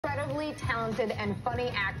incredibly talented and funny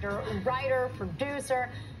actor, writer, producer,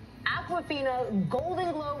 Awkwafina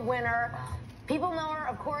Golden Globe winner. People know her,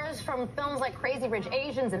 of course, from films like Crazy Rich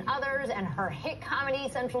Asians and others, and her hit Comedy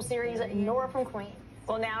Central series, Nora from Queens.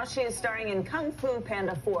 Well, now she is starring in Kung Fu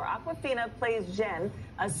Panda 4. Awkwafina plays Jen,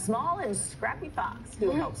 a small and scrappy fox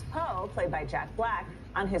who helps Po, played by Jack Black,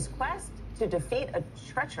 on his quest to defeat a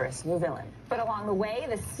treacherous new villain. But along the way,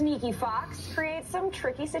 the sneaky fox creates some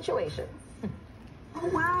tricky situations. Oh,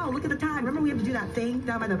 wow, look at the time. Remember we had to do that thing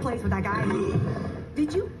down by the place with that guy?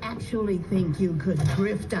 Did you actually think you could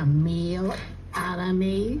grift a meal out of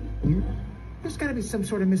me? There's got to be some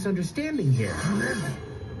sort of misunderstanding here.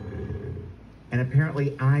 And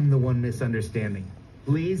apparently I'm the one misunderstanding.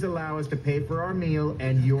 Please allow us to pay for our meal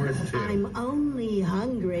and yours too. I'm only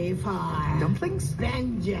hungry for dumplings?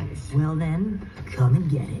 Vengeance. Well then, come and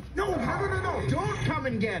get it. No, don't come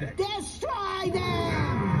and get it. Destroy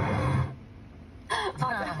them!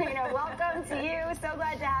 Awkwafina, welcome to you. So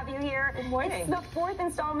glad to have you here. Good morning. It's the 4th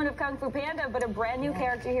installment of Kung Fu Panda, but a brand new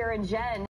character here in Jen.